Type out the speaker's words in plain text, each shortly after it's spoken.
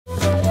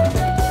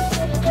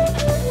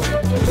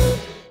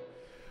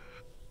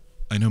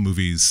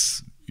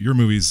movies, your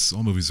movies,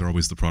 all movies are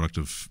always the product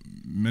of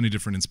many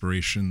different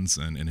inspirations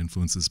and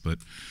influences, but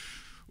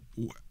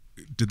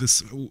did this,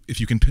 if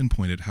you can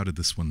pinpoint it, how did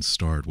this one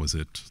start? Was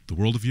it the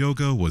world of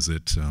yoga? Was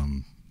it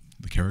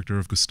the character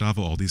of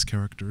Gustavo, all these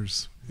characters?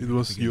 It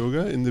was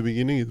yoga in the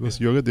beginning. It was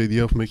yoga, the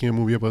idea of making a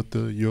movie about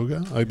yoga.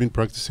 I've been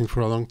practicing for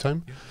a long time.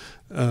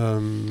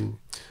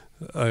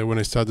 When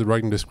I started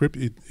writing the script,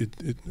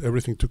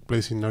 everything took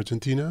place in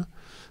Argentina.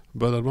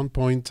 But at one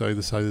point, I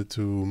decided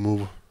to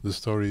move the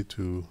story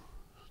to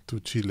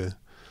Chile.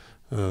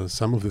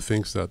 Some of the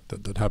things that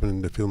happened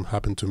in the film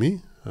happened to me.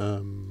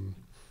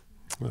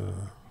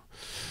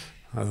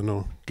 I don't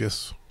know,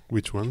 guess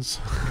which ones.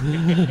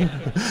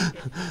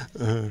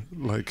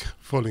 Like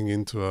falling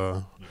into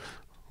a,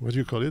 what do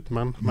you call it?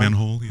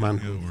 Manhole?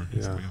 Manhole,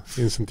 yeah,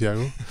 in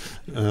Santiago.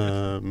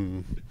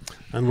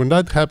 And when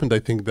that happened, I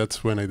think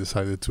that's when I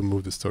decided to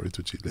move the story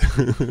to Chile.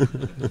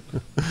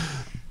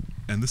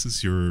 And this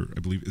is your, I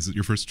believe, is it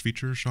your first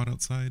feature shot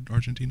outside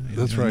Argentina?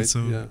 That's right.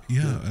 So,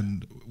 yeah.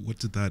 And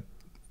what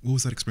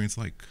was that experience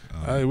like?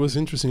 It was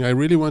interesting. I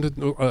really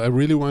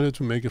wanted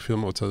to make a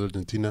film outside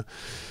Argentina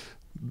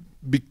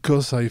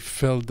because I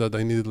felt that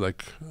I needed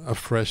like a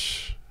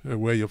fresh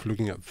way of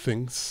looking at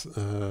things,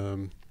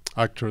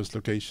 actors,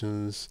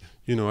 locations.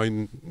 You know,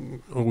 I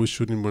always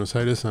shoot in Buenos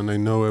Aires, and I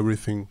know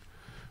everything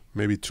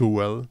maybe too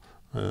well,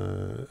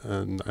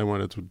 and I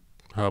wanted to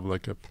have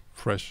like a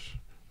fresh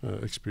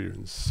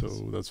experience.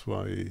 So that's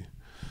why,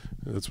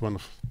 that's one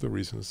of the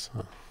reasons.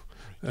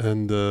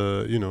 And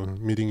you know,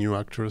 meeting new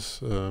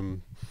actors,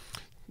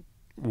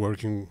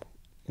 working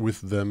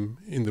with them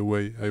in the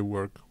way I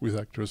work with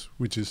actors,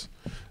 which is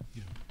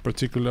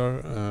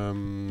particular,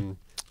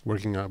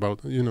 working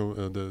about, you know,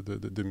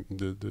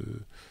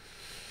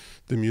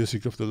 the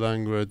music of the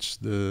language,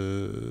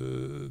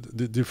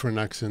 the different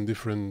accent,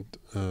 different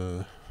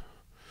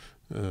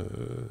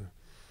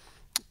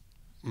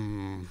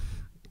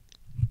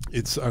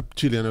it's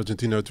Chile and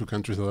Argentina are two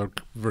countries that are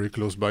very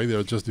close by. They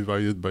are just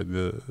divided by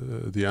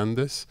the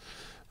Andes,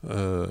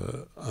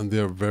 and they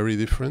are very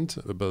different.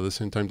 But at the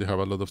same time, they have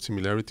a lot of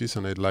similarities,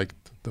 and I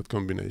liked that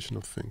combination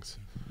of things.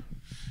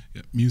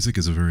 Yeah, music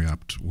is a very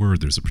apt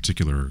word. There's a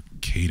particular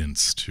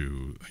cadence to,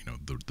 you know,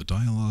 the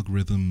dialogue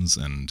rhythms,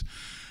 and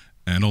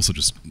also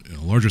just in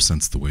a larger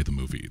sense the way the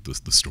movie,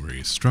 the story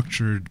is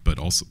structured, but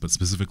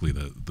specifically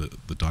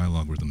the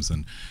dialogue rhythms.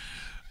 And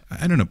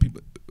I don't know,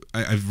 people.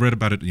 I've read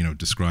about it, you know,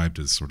 described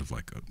as sort of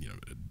like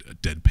a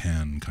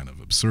deadpan kind of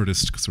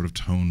absurdist sort of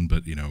tone,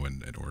 but you know,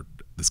 or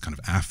this kind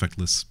of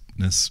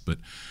affectlessness. But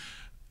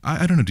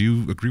I don't know. Do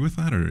you agree with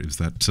that, or is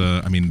that?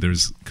 I mean,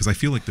 because I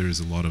feel like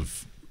there's a lot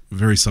of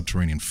very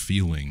subterranean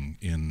feeling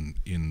in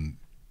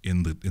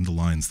the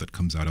lines that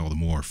comes out all the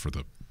more for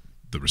the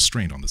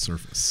restraint on the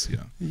surface.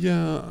 Yeah.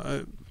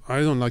 Yeah,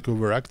 I don't like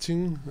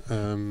overacting,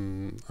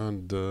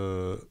 and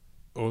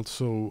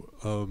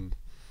also.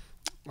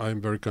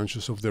 I'm very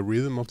conscious of the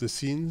rhythm of the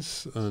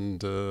scenes,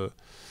 and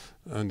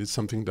it's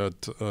something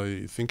that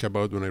I think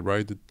about when I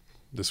write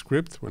the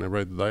script, when I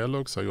write the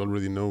dialogues. I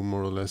already know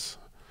more or less,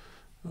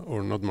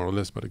 or not more or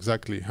less, but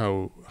exactly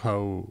how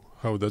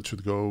that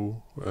should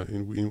go,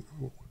 in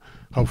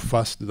how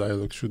fast the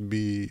dialogue should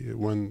be,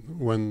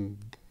 when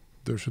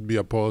there should be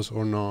a pause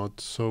or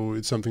not. So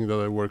it's something that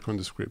I work on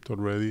the script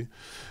already.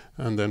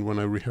 And then when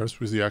I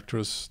rehearse with the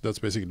actors, that's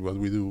basically what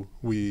we do.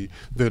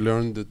 They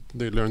learn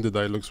the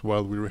dialogues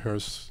while we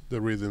rehearse the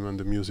rhythm and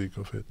the music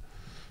of it.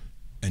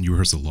 And you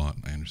rehearse a lot,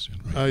 I understand,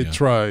 right? I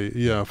try,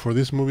 yeah. For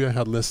this movie, I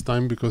had less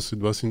time because it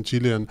was in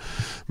Chile, and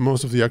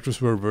most of the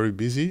actors were very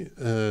busy.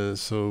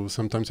 So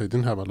sometimes I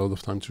didn't have a lot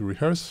of time to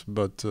rehearse,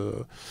 but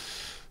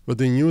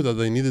they knew that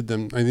I needed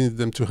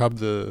them to have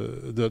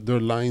their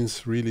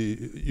lines really.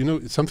 You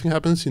know, something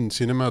happens in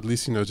cinema, at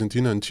least in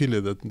Argentina and Chile,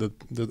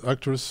 that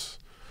actors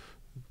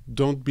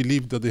don't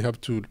believe that they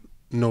have to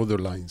know their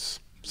lines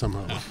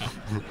somehow.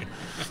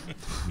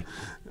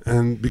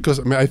 And because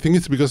I think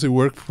it's because they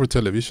work for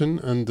television,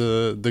 and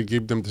they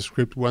give them the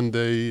script one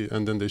day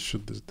and then they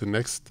shoot the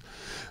next,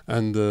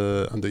 and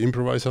they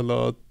improvise a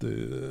lot.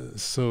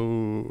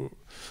 So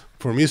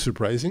for me, it's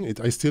surprising.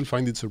 I still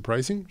find it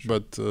surprising,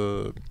 but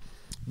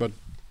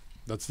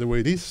that's the way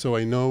it is. So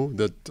I know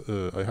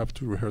that I have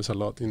to rehearse a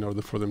lot in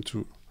order for them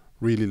to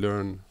really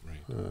learn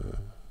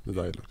the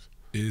dialogues.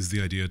 Is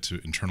the idea to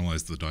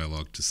internalize the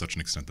dialogue to such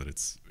an extent that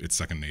it's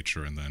second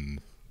nature, and then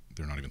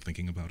they're not even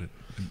thinking about it,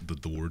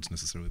 the words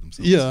necessarily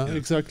themselves? Yeah,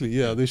 exactly.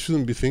 Yeah, they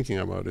shouldn't be thinking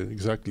about it.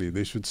 Exactly.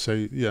 They should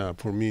say, yeah,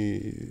 for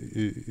me,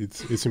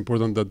 it's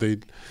important that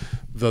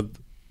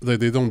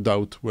they don't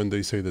doubt when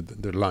they say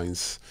their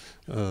lines.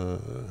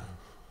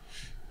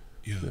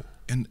 Yeah.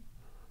 And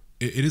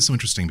it is so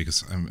interesting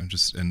because I'm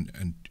just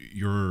and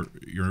you're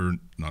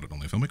not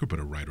only a filmmaker but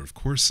a writer, of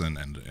course,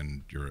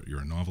 and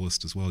you're a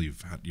novelist as well.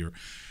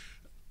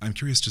 I'm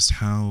curious just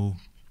how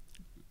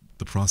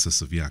the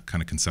process of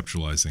kind of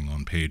conceptualizing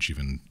on page,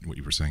 even what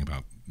you were saying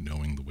about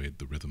knowing the way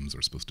the rhythms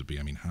are supposed to be.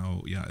 I mean,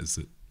 how is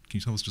it? Can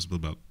you tell us just a bit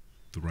about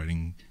the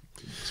writing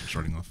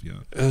starting off,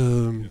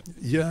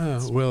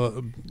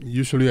 Well,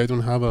 usually I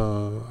don't have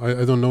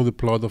I don't know the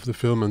plot of the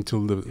film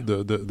until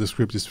the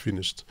script is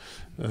finished.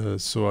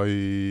 So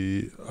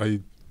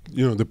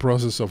the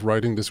process of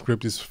writing the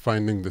script is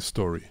finding the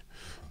story,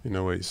 in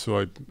a way.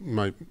 So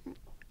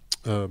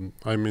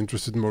I'm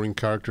interested more in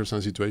characters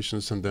and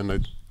situations, and then I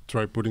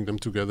try putting them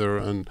together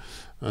and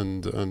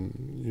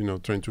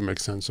trying to make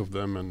sense of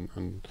them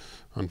and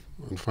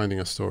finding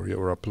a story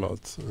or a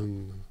plot,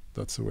 and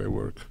that's the way I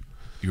work.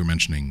 You were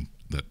mentioning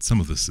that some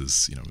of this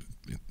is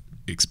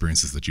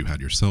experiences that you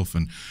had yourself,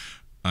 and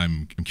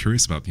I'm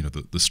curious about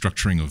the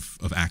structuring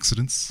of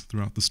accidents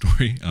throughout the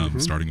story,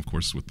 starting of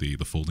course with the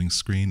folding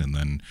screen, and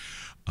then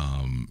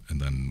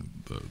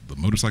the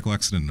motorcycle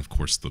accident, and of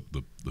course the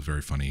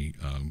very funny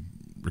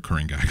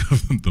recurring gag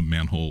of the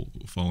manhole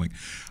falling.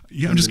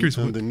 Yeah, I'm just curious.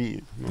 And the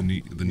knee, the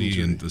knee,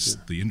 injury, and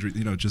the injury,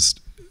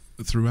 just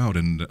throughout,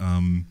 and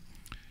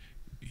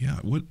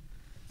what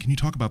can you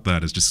talk about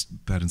that as just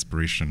that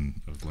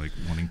inspiration of like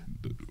wanting?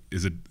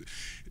 Is it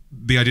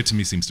the idea to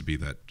me seems to be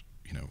that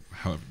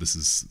how this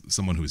is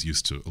someone who is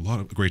used to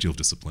a great deal of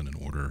discipline and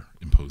order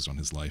imposed on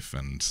his life,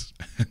 and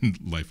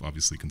life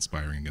obviously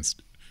conspiring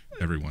against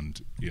everyone,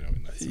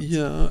 in that sense.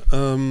 Yeah.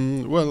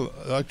 Well,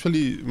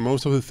 actually,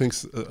 most of the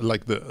things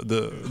like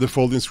the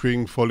folding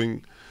screen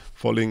falling,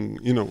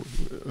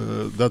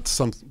 that's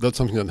something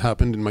that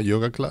happened in my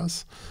yoga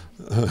class.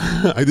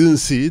 I didn't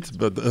see it,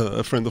 but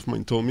a friend of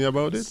mine told me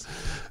about it.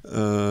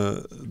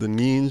 The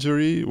knee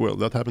injury, well,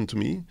 that happened to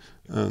me,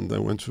 and I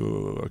went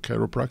to a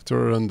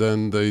chiropractor, and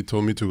then they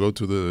told me to go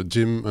to the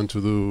gym and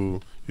to do,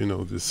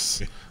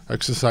 these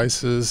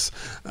exercises,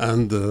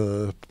 and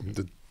the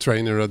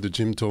trainer at the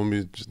gym told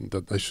me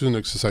that I shouldn't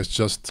exercise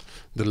just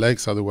the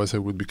legs, otherwise I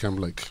would become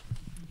like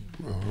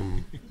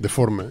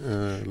deforme,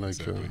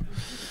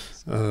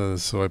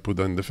 so I put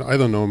that in I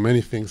don't know,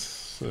 many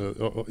things.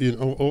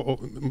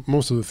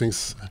 Most of the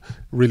things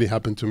really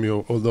happened to me,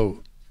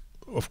 although,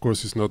 of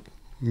course, it's not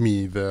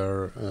me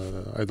there.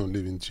 I don't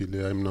live in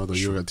Chile. I'm not a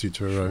yoga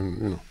teacher.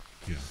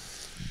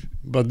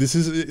 But this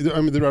is.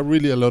 There are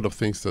really a lot of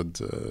things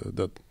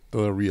that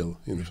are real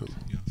in the film.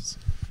 Yes.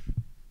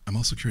 I'm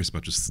also curious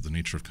about just the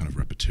nature of kind of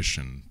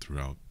repetition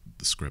throughout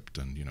the script,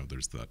 and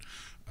there's that.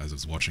 As I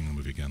was watching the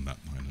movie again, that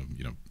line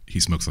of he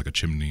smokes like a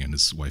chimney and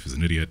his wife is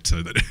an idiot.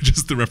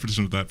 Just the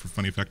repetition of that for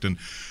funny effect,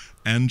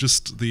 and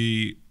just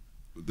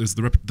there's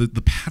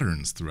the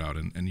patterns throughout,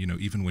 and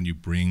even when you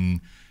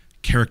bring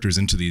characters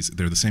into these,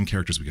 they're the same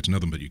characters, we get to know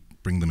them, but you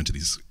bring them into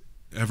these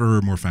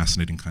ever more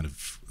fascinating kind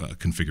of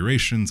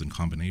configurations and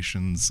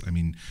combinations. I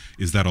mean,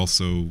 is that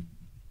also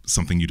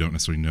something you don't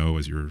necessarily know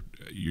as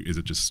is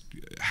it just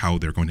how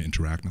they're going to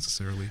interact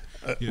necessarily?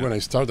 When I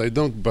start, I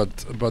don't,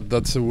 but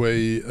that's the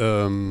way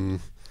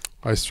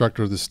I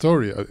structure the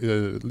story.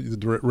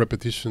 The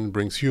repetition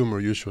brings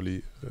humor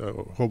usually,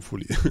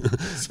 hopefully,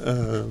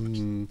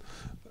 and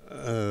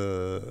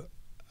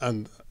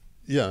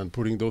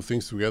putting those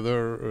things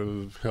together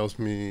helps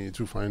me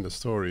to find a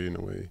story in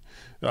a way.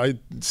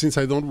 Since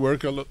I don't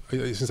work a lot,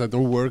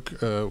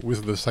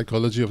 with the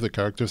psychology of the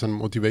characters and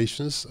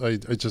motivations, I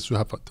just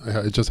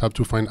have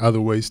to find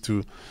other ways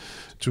to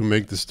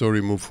make the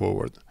story move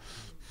forward.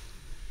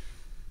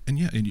 And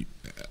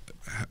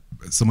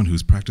as someone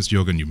who's practiced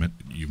yoga, and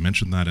you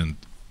mentioned that, and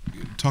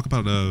talk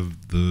about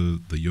the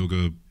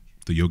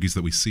yogis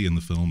that we see in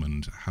the film,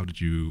 and how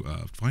did you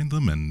find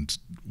them, and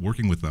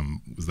working with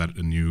them, was that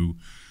a new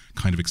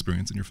kind of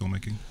experience in your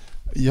filmmaking?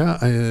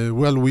 Yeah,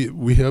 well,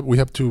 we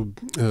have to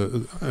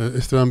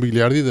Esteban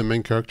Bigliardi, the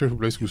main character who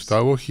plays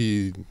Gustavo.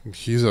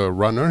 He's a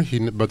runner.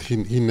 But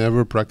he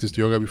never practiced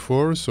yoga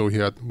before, so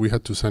we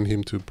had to send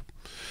him to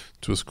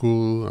a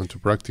school and to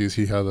practice.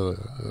 He had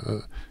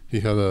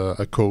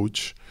a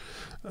coach,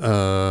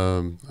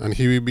 and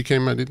he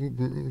became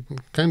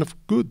kind of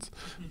good.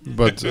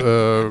 But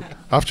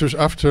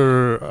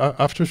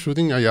after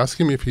shooting, I asked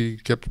him if he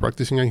kept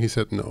practicing, and he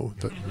said no.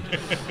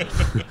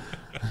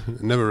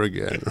 Never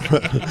again.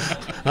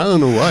 I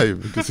don't know why,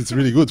 because it's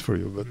really good for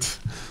you, but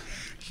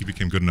he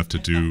became good enough to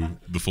do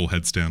the full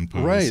headstand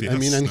pose. Right.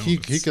 Yes, and he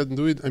can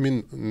do it.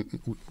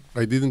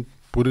 I didn't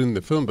put it in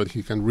the film, but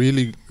he can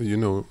really,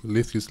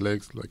 lift his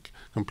legs like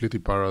completely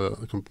parallel,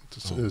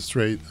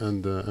 straight,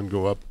 and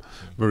go up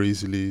very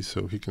easily.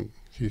 So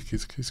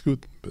he's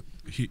good. But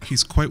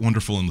he's quite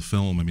wonderful in the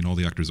film. All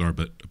the actors are,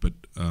 but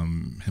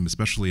him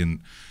especially, and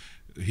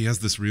he has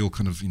this real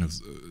kind of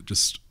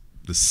just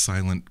this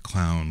silent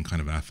clown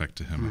kind of affect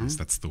to him. Mm-hmm.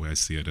 That's the way I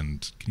see it.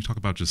 And can you talk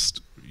about just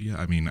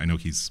I know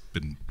he's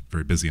been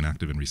very busy and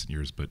active in recent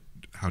years, but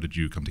how did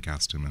you come to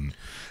cast him? And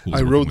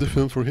I wrote the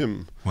film for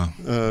him.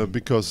 Wow.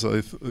 Because I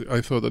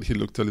thought that he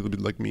looked a little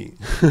bit like me.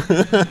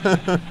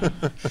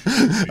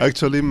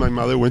 Actually, my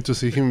mother went to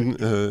see him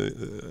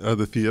at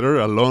the theater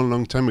a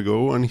long time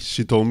ago, and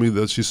she told me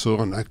that she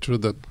saw an actor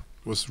that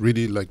was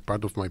really like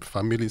part of my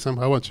family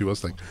somehow, and she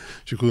was like,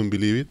 she couldn't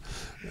believe it,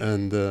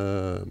 and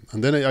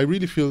then I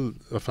really feel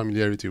a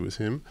familiarity with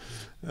him,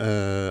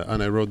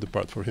 and I wrote the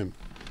part for him.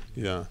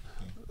 Yeah.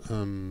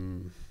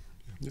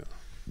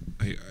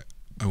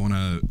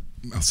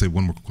 I'll say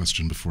one more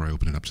question before I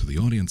open it up to the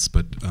audience,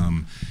 but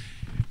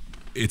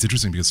it's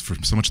interesting because for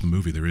so much of the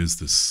movie there is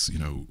this,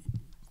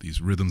 these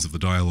rhythms of the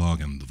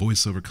dialogue and the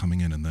voiceover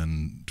coming in, and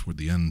then toward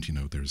the end,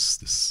 there's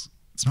this,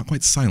 it's not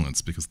quite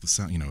silence because the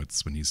sound,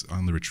 it's when he's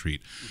on the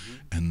retreat,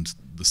 and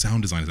the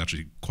sound design is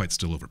actually quite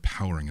still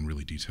overpowering and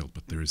really detailed,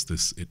 but there is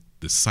this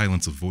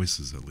silence of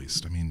voices at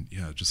least. I mean,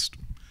 yeah, just,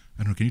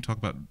 I don't know, can you talk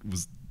about,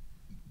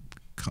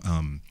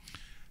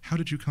 how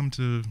did you come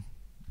to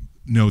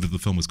know that the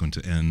film was going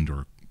to end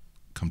or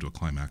come to a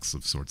climax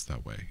of sorts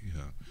that way?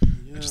 Yeah.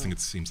 I just think it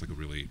seems like a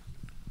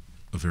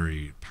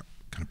very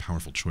kind of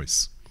powerful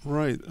choice.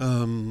 Right.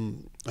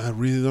 I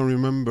really don't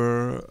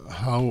remember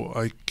how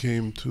I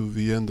came to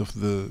the end of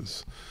the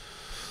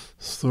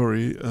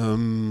story.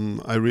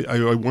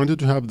 I wanted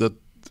to have that,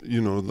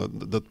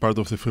 that part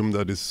of the film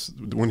that is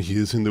when he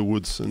is in the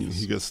woods and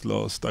he gets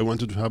lost. I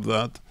wanted to have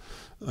that.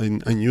 I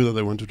knew that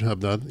I wanted to have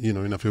that,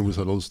 in a film with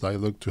a lot of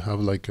dialogue, to have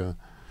like a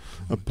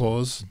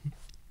pause.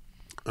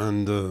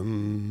 And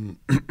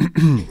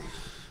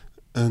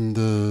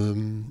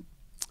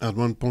at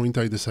one point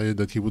I decided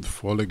that he would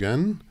fall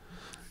again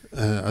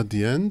at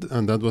the end,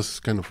 and that was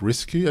kind of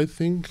risky, I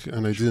think,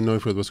 and I didn't know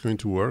if it was going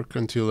to work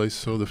until I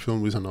saw the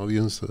film with an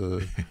audience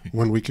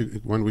 1 week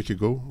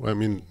ago. I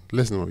mean,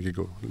 less than a week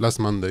ago. Last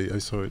Monday I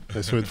saw it.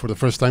 I saw it for the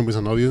first time with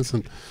an audience,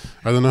 and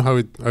I don't know how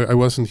it. I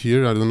wasn't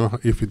here. I don't know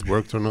if it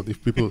worked or not.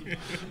 If people,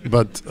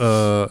 but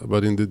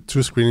in the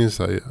 2 screenings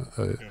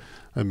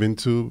I've been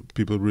to,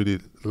 people really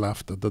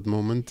laughed at that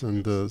moment,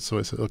 and so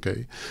I said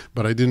okay,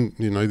 but I didn't,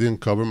 I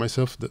didn't cover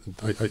myself.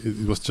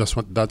 It was just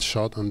that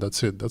shot, and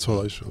that's it. That's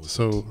all I shot.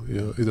 So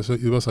it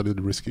was a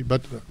little risky,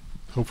 but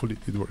hopefully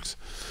it works.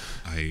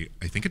 I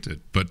think it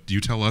did. But you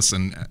tell us.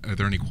 And are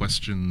there any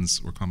questions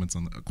or comments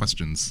on the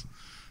questions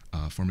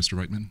for Mr.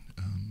 Rejtman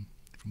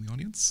from the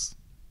audience?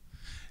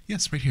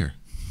 Yes, right here.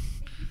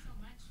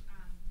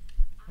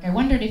 I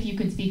wondered if you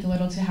could speak a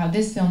little to how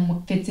this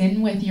film fits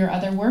in with your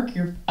other work,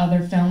 your other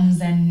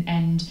films,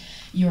 and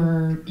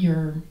your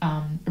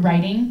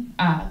writing,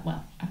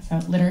 so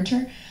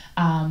literature.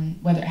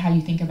 How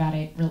you think about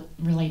it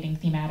relating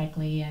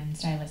thematically and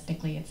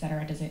stylistically,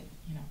 etc. Does it,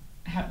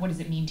 what does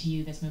it mean to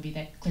you, this movie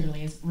that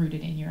clearly is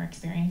rooted in your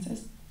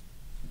experiences?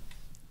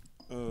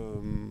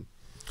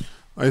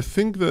 I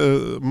think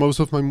most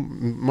of my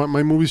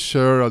movies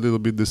share a little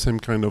bit the same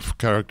kind of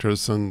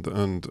characters and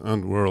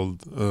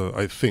world.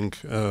 I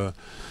think the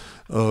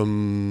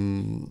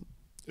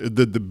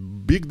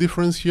big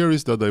difference here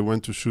is that I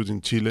went to shoot in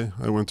Chile.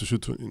 I went to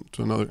shoot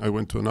I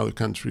went to another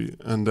country,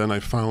 and then I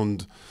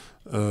found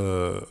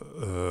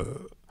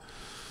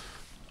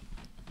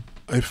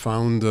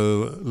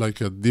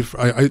like a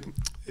different.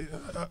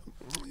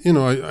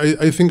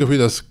 I think of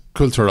it as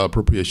cultural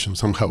appropriation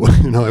somehow.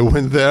 I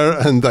went there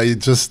and I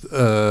just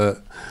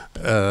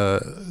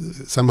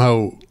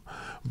somehow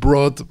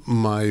brought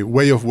my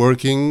way of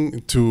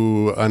working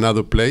to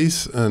another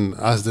place and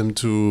asked them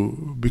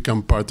to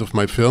become part of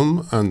my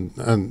film, and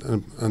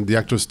the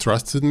actors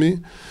trusted me,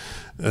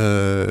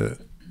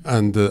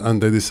 and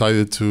they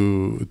decided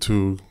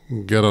to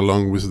get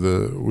along with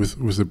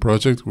the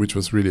project, which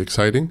was really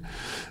exciting.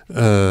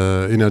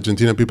 In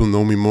Argentina, people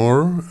know me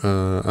more,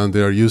 and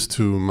they are used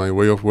to my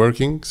way of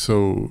working.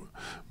 So,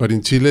 but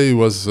in Chile, it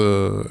was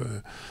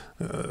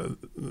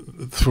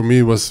for me,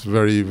 it was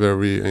very,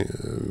 very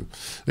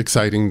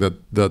exciting that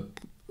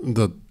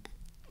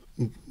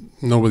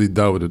nobody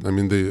doubted. I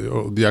mean,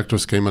 the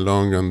actors came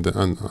along and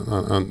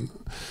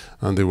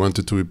they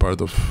wanted to be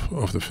part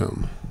of the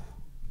film.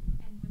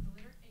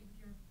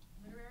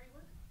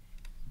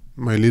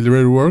 My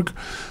literary work?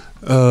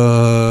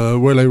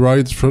 Well, I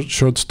write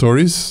short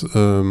stories,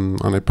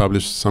 and I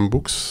publish some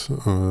books,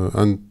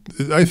 and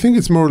I think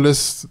it's more or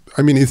less,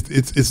 I mean,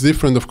 it's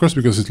different, of course,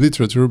 because it's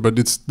literature, but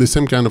it's the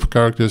same kind of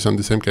characters and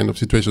the same kind of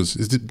situations.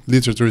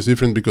 Literature is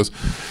different because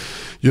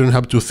you don't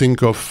have to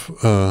think of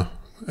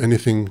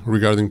anything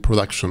regarding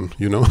production,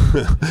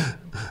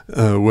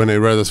 When I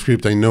write a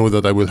script, I know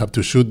that I will have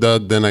to shoot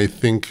that, then I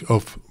think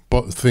of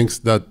things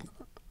that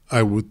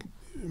I would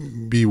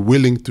be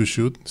willing to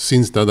shoot,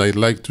 scenes that I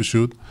like to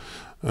shoot,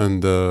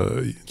 and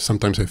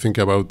sometimes I think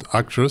about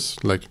actors,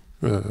 like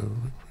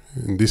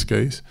in this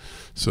case.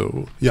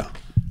 So yeah.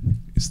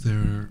 Is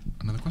there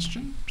another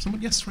question?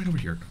 Someone? Yes, right over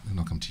here, and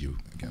I'll come to you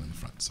again in the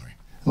front. Sorry.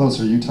 Hello,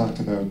 sir. You talked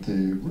about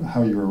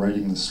how you were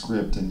writing the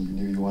script, and you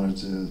knew you wanted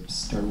to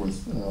start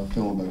with a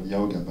film about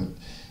yoga, but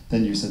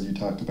then you said you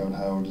talked about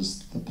how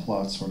just the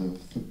plot sort of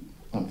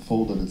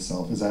unfolded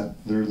itself. Is that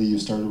literally you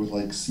started with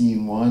like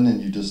scene 1 and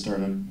you just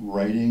started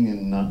writing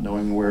and not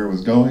knowing where it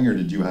was going, or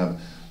did you have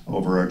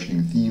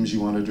overarching themes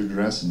you wanted to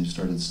address and you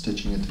started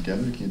stitching it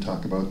together? Can you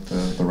talk about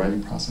the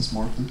writing process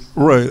more, please?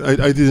 Right.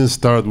 I didn't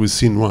start with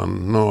scene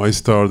 1. No, I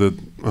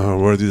started,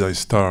 where did I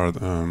start?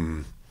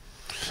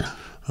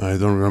 I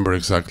don't remember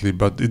exactly,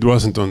 but it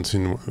wasn't on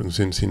scene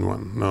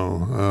 1.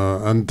 No,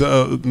 and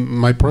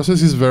my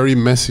process is very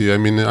messy. I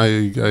mean,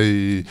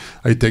 I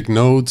take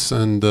notes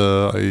and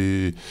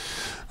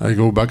I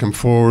go back and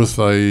forth.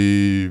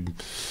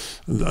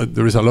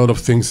 there is a lot of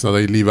things that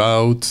I leave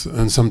out,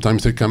 and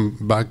sometimes they come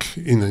back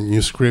in a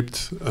new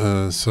script.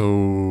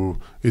 So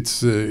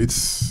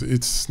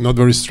it's not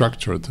very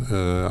structured,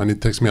 and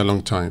it takes me a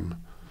long time,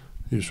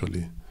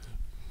 usually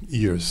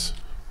years.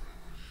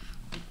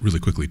 Really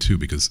quickly too,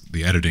 because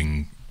the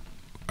editing,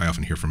 I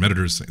often hear from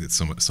editors, it's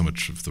so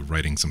much of the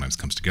writing sometimes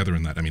comes together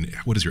in that. I mean,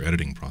 what is your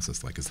editing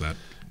process like? Is that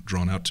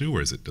drawn out too,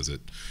 or does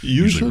it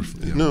usually?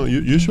 No,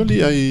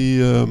 usually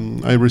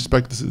I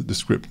respect the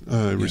script.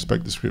 I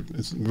respect the script.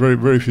 It's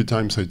very few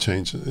times I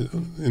change.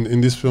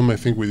 In this film, I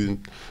think we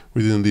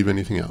didn't leave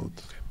anything out.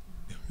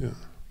 Okay. Yeah.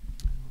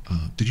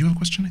 Did you have a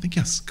question? I think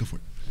yes. Go for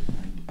it.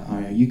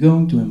 Are you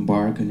going to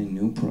embark on a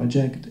new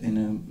project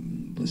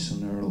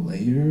sooner or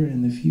later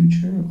in the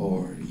future,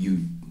 or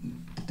you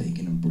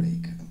taking a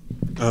break?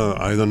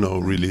 I don't know,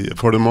 really.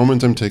 For the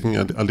moment, I'm taking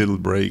a little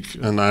break,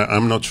 and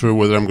I'm not sure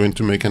whether I'm going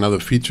to make another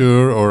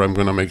feature or I'm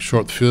going to make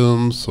short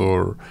films,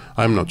 or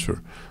I'm not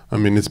sure. I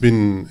mean, it's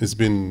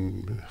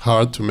been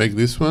hard to make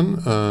this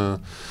one,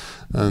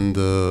 and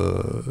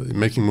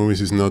making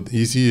movies is not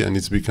easy, and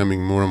it's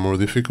becoming more and more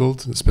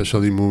difficult,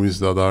 especially movies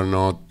that are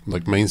not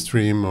like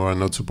mainstream or are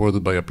not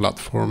supported by a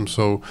platform.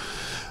 So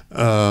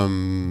I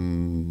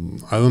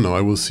don't know.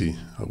 I will see.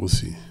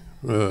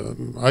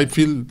 I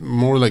feel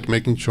more like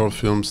making short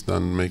films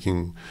than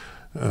making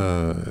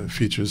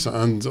features.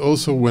 And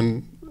also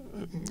when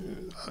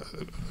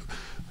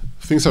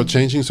things are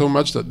changing so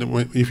much that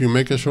if you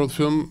make a short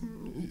film,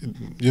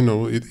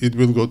 it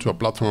will go to a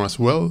platform as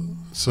well.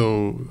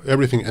 So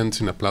everything ends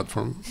in a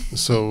platform.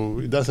 So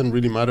it doesn't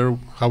really matter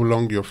how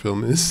long your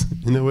film is,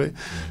 in a way.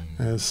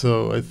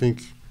 So I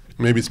think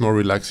maybe it's more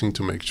relaxing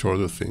to make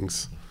shorter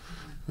things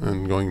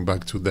and going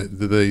back to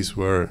the days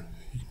where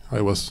I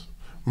was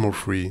more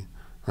free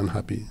and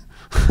happy.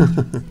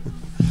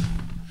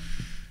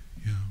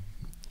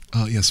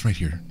 Yeah. Yes, right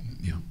here.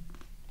 Yeah.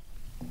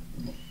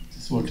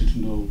 Just wanted to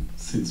know,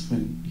 since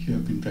when you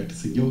have been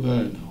practicing yoga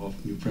and how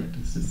often you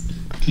practice this,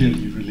 clearly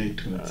you relate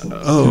to it. So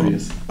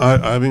curious.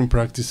 I've been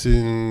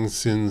practicing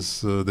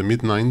since the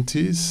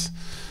mid-90s.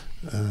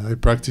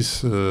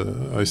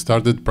 I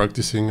started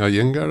practicing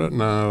Iyengar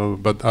now,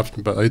 but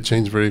I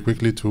changed very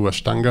quickly to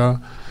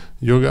Ashtanga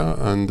yoga,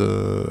 and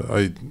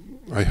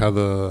I had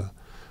a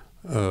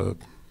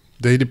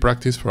daily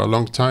practice for a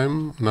long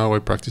time. Now I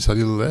practice a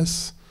little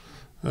less.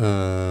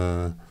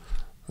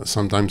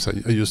 Sometimes I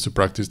used to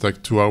practice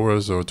like 2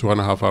 hours or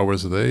 2.5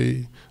 hours a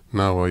day.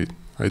 Now I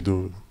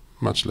do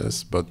much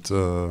less, but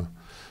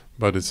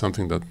it's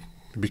something that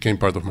became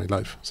part of my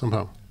life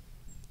somehow.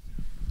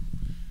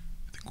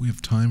 I think we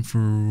have time for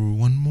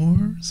one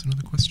more. Is there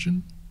another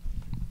question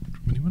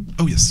from anyone?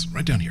 Oh yes,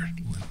 right down here.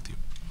 We'll end with you.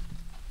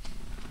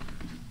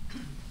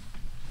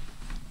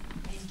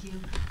 Thank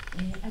you.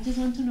 I just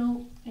want to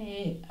know,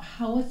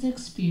 how was the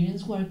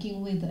experience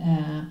working with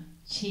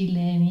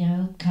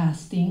Chilean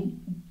casting,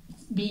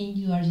 being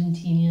you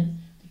Argentinian,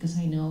 because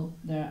I know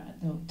there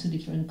are two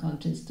different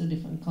countries, two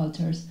different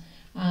cultures,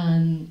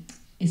 and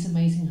it's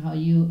amazing how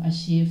you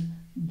achieve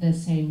the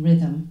same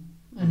rhythm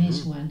on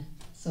each one.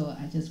 So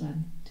I just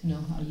want to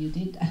know how you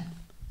did that.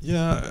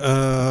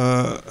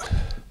 Yeah.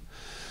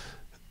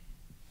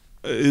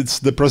 It's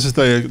the process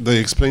that I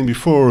explained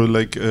before,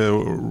 like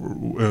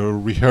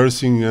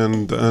rehearsing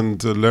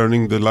and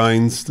learning the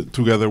lines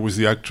together with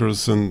the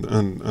actors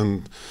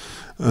and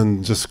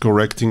just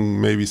correcting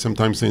maybe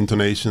sometimes the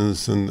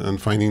intonations and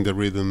finding the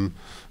rhythm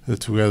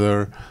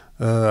together.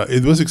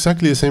 It was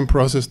exactly the same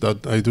process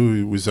that I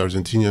do with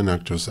Argentinian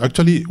actors.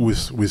 Actually,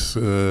 with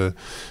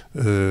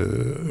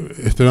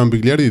Esteban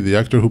Bigliardi, the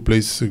actor who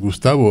plays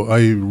Gustavo,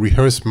 I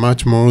rehearse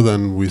much more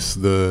than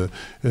with the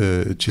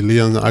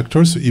Chilean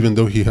actors, even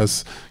though he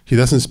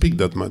doesn't speak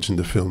that much in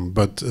the film.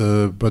 But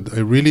I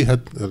really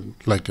had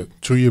like a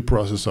 2-year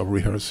process of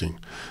rehearsing.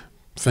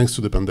 Thanks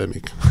to the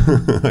pandemic,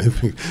 I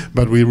think.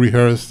 But we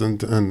rehearsed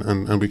and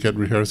we kept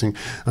rehearsing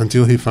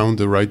until he found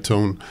the right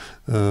tone.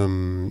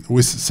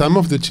 With some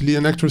of the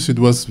Chilean actors, it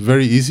was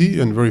very easy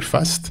and very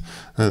fast.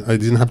 I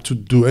didn't have to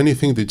do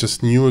anything. They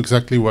just knew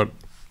exactly what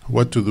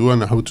to do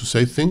and how to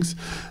say things.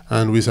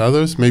 And with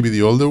others, maybe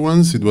the older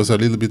ones, it was a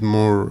little bit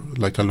more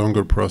like a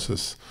longer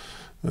process.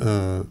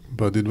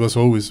 But it was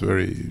always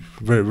very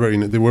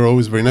they were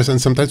always very nice, and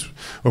sometimes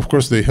of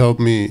course they helped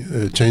me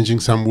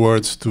changing some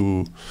words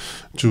to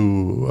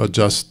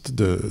adjust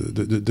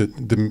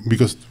the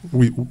because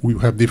we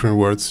have different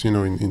words,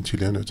 in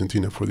Chile and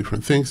Argentina for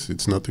different things.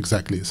 It's not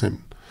exactly the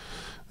same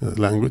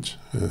language,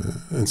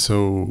 and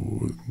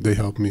so they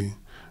helped me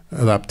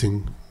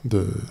adapting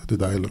the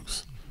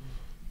dialogues.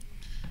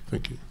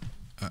 Thank you.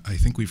 I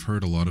think we've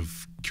heard a lot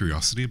of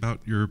curiosity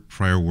about your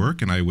prior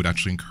work, and I would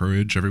actually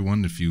encourage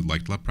everyone, if you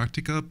liked La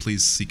Práctica,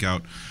 please seek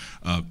out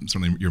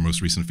certainly your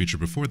most recent feature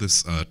before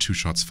this, 2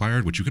 Shots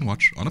Fired, which you can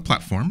watch on a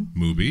platform,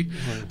 movie,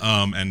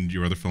 and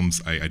your other films,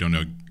 I don't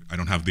know, I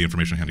don't have the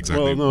information on hand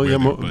exactly. Well,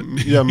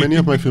 no, many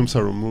of my films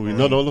are on movie,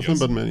 not all of them,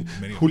 but many.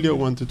 Julio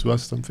wanted to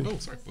ask something. Oh,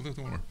 sorry, we'll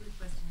do one more.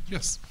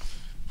 Yes.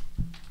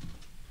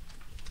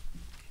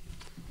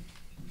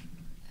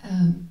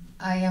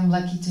 I am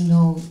lucky to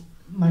know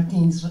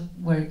Martin's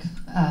work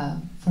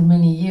for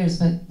many years,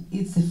 but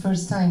it's the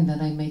first time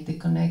that I made the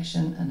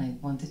connection, and I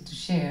wanted to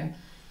share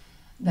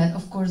that.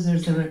 Of course,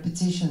 there's the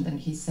repetition that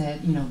he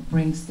said,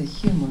 brings the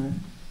humor,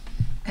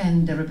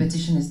 and the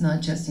repetition is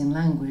not just in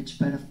language,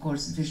 but of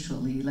course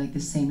visually, like the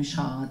same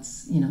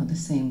shots, the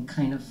same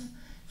kind of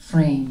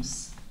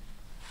frames.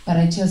 But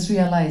I just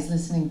realized,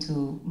 listening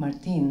to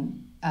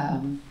Martin,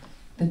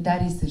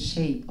 that is the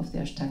shape of the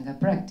Ashtanga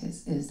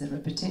practice, is the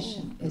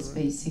repetition. It's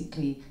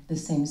basically the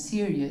same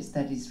series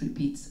that is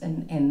repeats,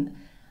 and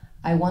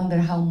I wonder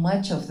how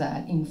much of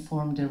that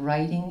informed the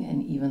writing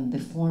and even the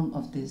form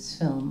of this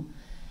film.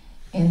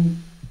 And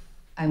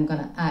I'm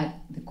gonna add,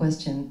 the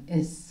question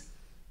is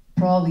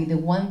probably the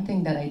one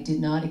thing that I did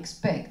not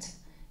expect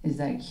is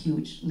that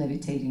huge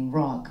levitating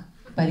rock,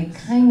 but it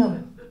kind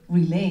of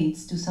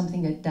relates to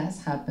something that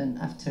does happen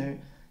after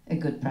a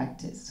good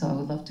practice. So I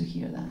would love to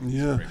hear that.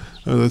 Yeah,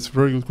 that's a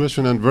very good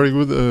question and very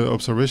good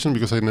observation,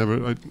 because I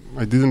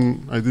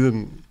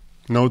didn't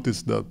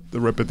notice that the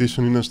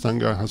repetition in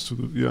Ashtanga has to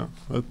do. Yeah,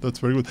 that's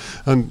very good.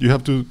 And you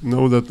have to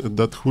know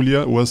that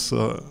Julia was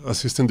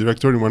assistant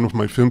director in one of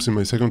my films, in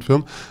my second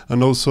film,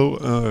 and also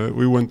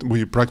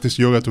we practiced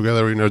yoga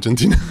together in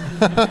Argentina.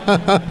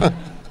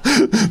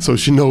 So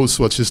she knows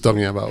what she's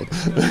talking about.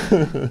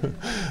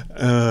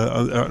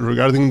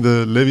 Regarding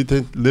the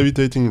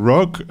levitating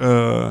rock,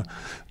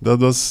 that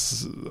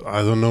was,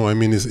 I don't know, I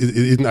mean,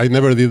 I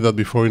never did that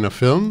before in a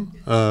film,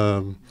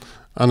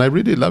 and I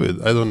really love it.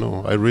 I don't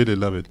know, I really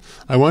love it.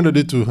 I want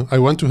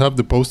to have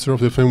the poster of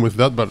the film with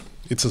that, but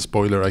it's a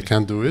spoiler, I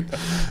can't do it.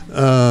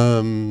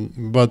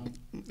 But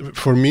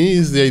for me,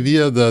 it's the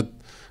idea that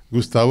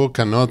Gustavo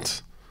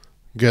cannot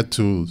get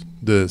to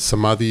the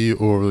samadhi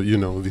or,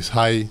 this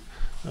high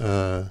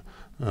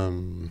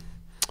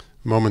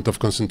moment of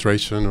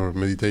concentration or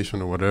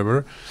meditation or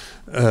whatever,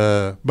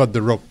 but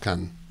the rock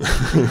can.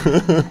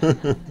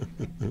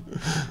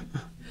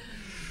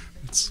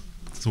 It's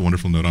a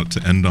wonderful note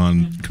to end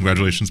on.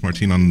 Congratulations,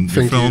 Martin, on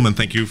your film, and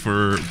thank you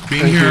for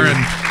being here,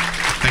 and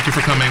thank you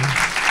for coming.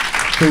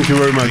 Thank you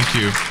very much.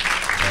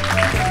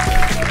 Thank you.